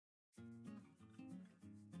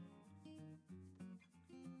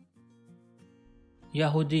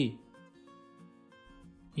Yahudi,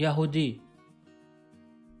 Yahudi,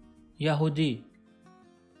 Yahudi.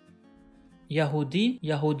 Yahudi,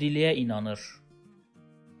 Yahudiliğe inanır.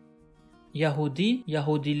 Yahudi,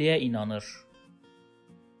 Yahudiliğe inanır.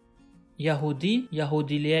 Yahudi,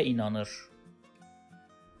 Yahudiliğe inanır.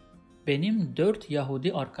 Benim 4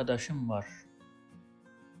 Yahudi arkadaşım var.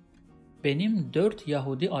 Benim 4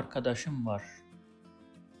 Yahudi arkadaşım var.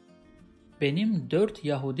 Benim 4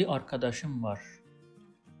 Yahudi arkadaşım var.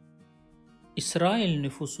 İsrail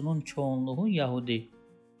nüfusunun çoğunluğu Yahudi.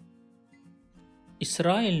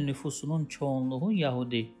 İsrail nüfusunun çoğunluğu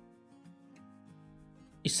Yahudi.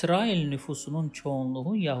 İsrail nüfusunun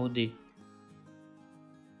çoğunluğu Yahudi.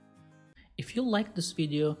 If you like this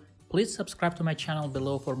video, please subscribe to my channel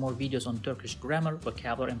below for more videos on Turkish grammar,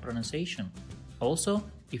 vocabulary, and pronunciation. Also,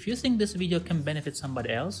 if you think this video can benefit somebody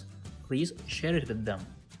else, please share it with them.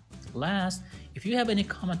 Last, if you have any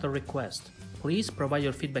comment or request, please provide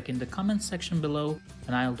your feedback in the comment section below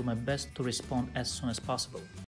and I'll do my best to respond as soon as possible.